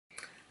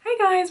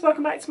Guys,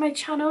 welcome back to my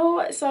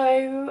channel.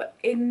 So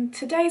in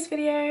today's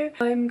video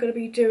I'm going to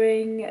be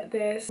doing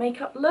this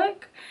makeup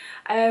look.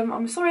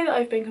 I'm sorry that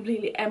I've been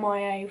completely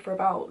MIA for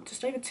about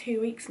just over 2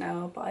 weeks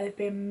now, but I've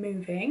been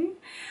moving.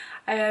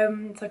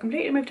 So I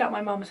completely moved out of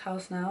my mum's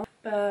house now,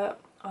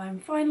 but I'm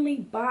finally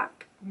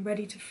back. I'm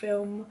ready to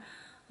film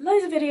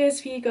loads of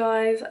videos for you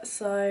guys,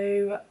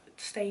 so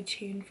stay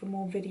tuned for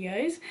more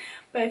videos.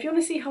 But if you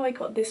want to see how I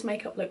got this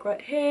makeup look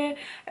right here,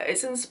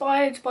 it's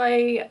inspired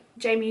by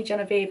Jamie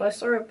Genevieve. I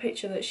saw a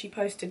picture that she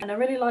posted and I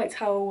really liked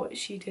how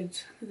she did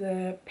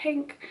the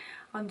pink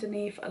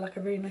underneath like a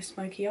really nice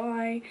smoky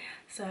eye,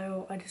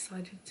 so I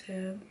decided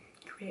to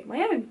create my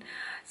own.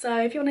 So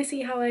if you want to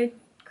see how I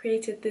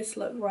created this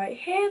look right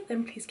here,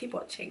 then please keep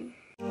watching.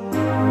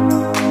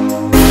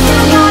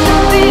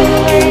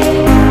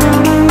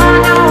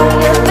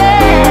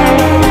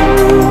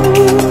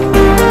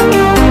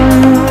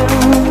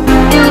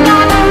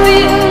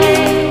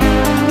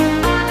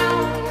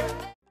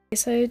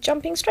 So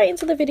jumping straight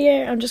into the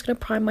video, I'm just going to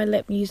prime my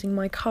lip using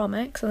my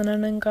Carmex, and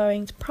then I'm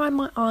going to prime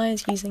my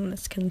eyes using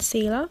this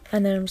concealer,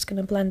 and then I'm just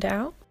going to blend it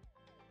out.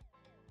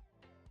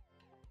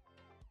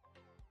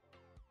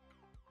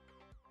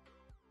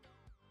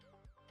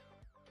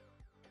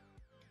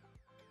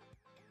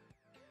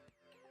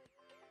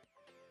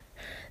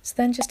 So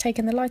then just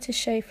taking the lightest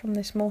shade from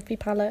this Morphe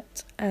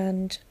palette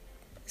and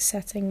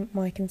setting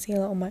my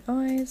concealer on my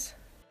eyes.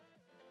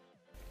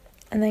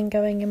 And then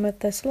going in with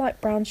this light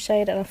brown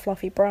shade and a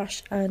fluffy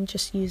brush and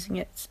just using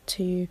it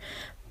to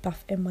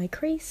buff in my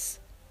crease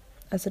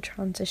as a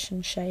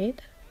transition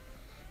shade.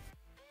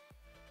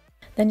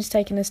 Then just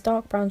taking this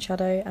dark brown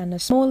shadow and a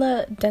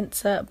smaller,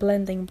 denser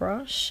blending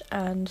brush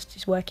and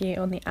just working it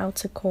on the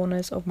outer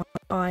corners of my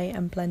eye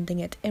and blending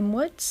it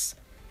inwards.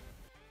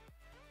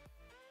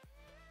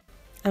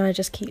 And I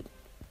just keep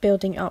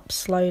building up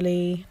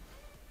slowly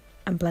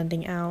and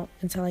blending out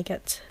until I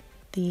get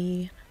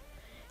the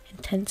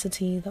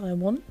intensity that I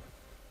want.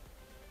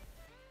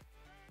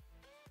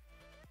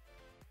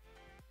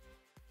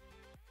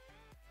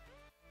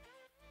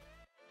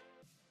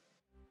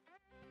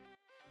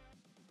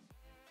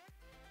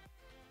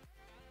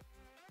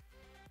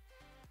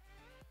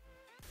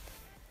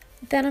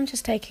 Then I'm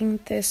just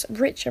taking this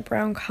richer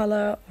brown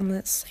colour on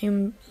that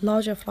same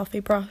larger fluffy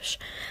brush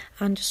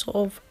and just sort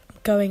of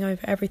going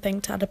over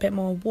everything to add a bit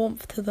more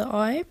warmth to the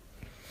eye.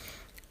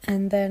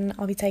 And then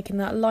I'll be taking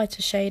that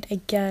lighter shade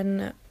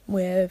again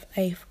with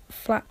a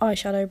flat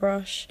eyeshadow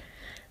brush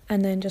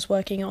and then just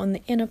working on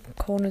the inner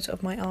corners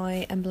of my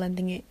eye and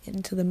blending it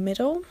into the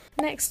middle.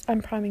 Next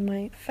I'm priming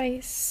my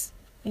face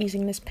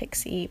using this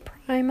Pixie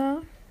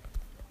primer.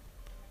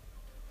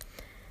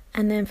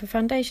 And then for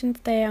foundation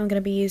today I'm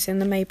going to be using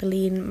the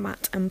Maybelline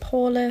Matte and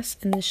Poreless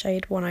in the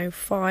shade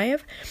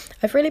 105.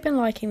 I've really been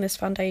liking this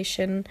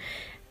foundation.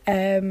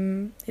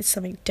 It's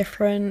something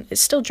different. It's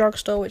still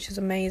drugstore, which is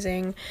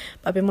amazing,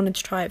 but I've been wanting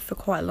to try it for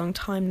quite a long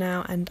time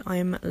now and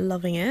I'm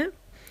loving it.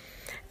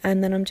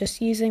 And then I'm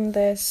just using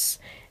this,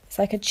 it's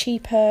like a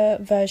cheaper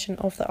version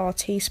of the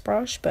Artiste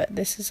brush, but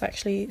this is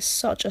actually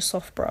such a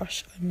soft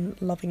brush. I'm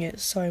loving it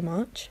so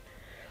much.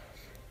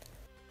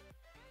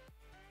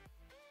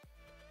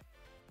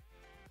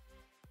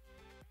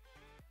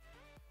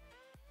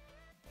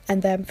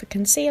 And then for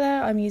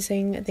concealer I'm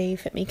using the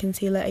Fit Me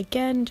concealer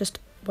again, just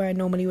where I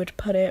normally would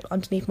put it,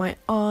 underneath my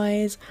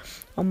eyes,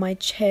 on my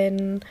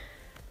chin,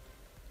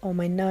 on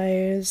my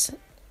nose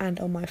and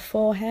on my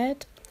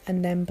forehead,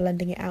 and then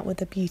blending it out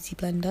with a beauty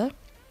blender.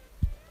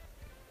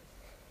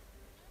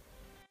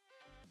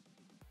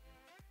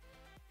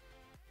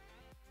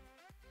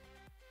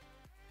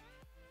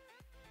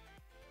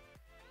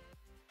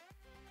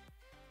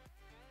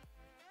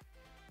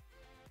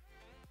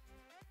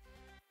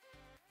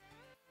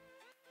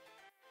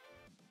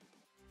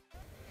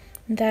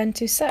 And then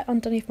to set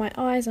underneath my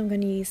eyes I'm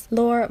going to use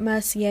Laura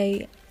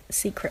Mercier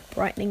Secret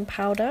Brightening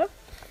Powder,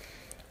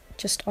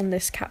 just on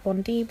this Kat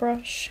Von D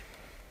brush.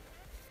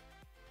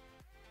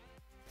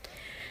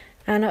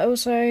 And I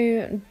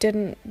also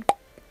didn't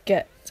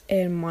get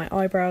in my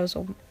eyebrows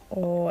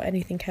or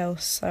anything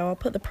else, so I'll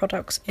put the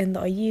products in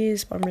that I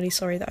use, but I'm really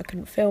sorry that I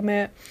couldn't film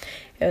it.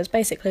 It was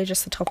basically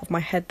just the top of my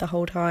head the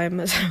whole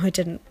time, so I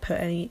didn't put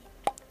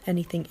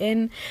anything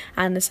in,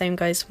 and the same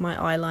goes for my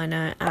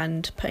eyeliner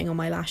and putting on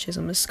my lashes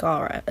and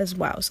mascara as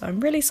well, so I'm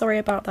really sorry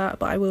about that,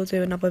 but I will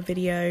do another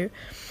video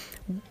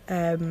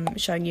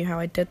showing you how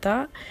I did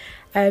that.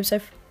 So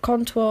for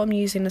contour I'm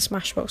using the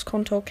Smashbox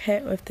contour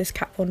kit with this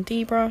Kat Von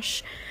D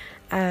brush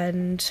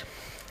and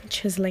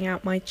chiseling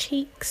out my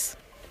cheeks.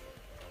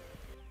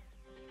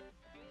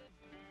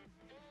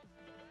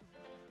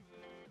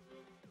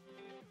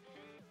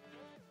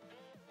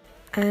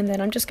 And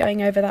then I'm just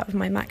going over that with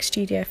my MAC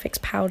Studio Fix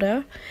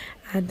powder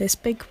and this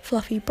big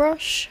fluffy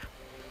brush.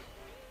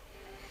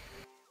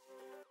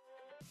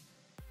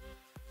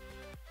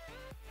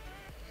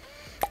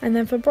 And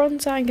then for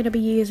bronzer I'm going to be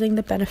using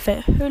the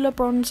Benefit Hoola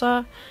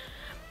bronzer.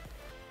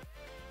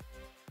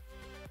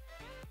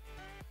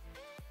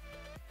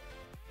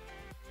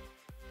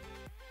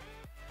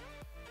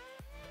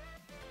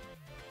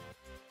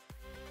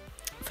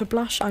 for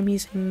blush I'm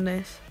using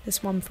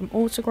this one from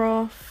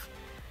Autograph.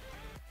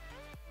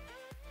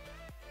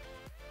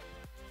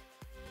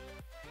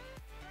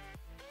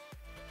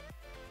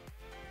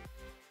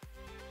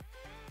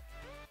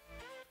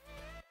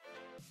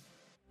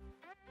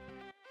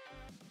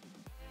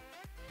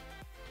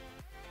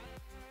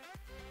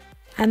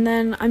 And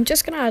then I'm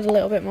just going to add a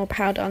little bit more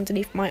powder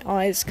underneath my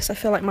eyes because I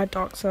feel like my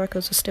dark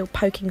circles are still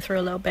poking through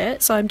a little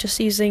bit. So I'm just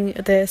using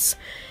this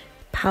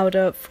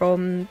powder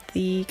from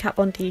the Kat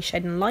Von D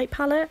Shade and Light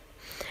palette.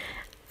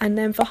 And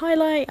then for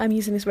highlight, I'm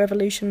using this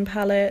Revolution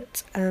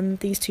palette and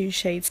these two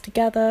shades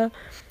together.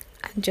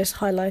 And just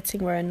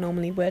highlighting where I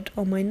normally would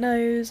on my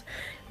nose,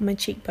 on my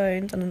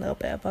cheekbones, and a little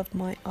bit above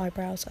my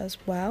eyebrows as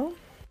well.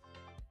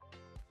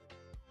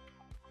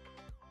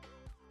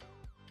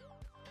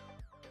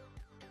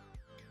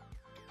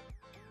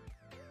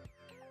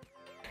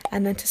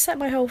 And then to set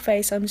my whole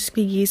face, I'm just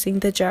going to be using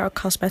the Gerald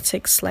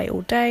Cosmetics Slay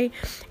All Day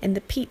in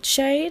the peach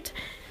shade.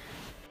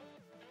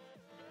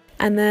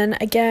 And then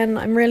again,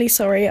 I'm really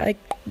sorry I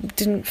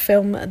didn't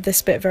film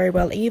this bit very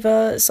well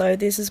either. So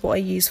this is what I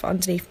use for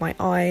underneath my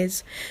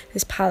eyes.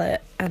 This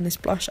palette and this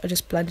blush, I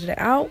just blended it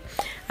out.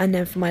 And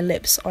then for my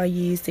lips, I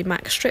use the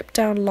MAC Strip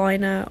Down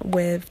Liner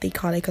with the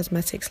Kylie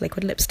Cosmetics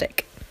Liquid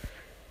Lipstick.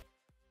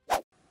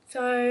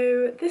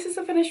 So this is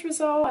the finished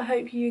result. I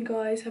hope you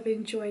guys have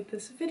enjoyed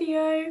this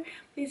video.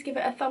 Please give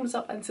it a thumbs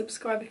up and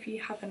subscribe if you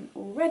haven't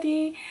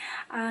already.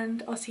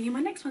 And I'll see you in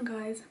my next one,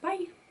 guys.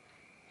 Bye!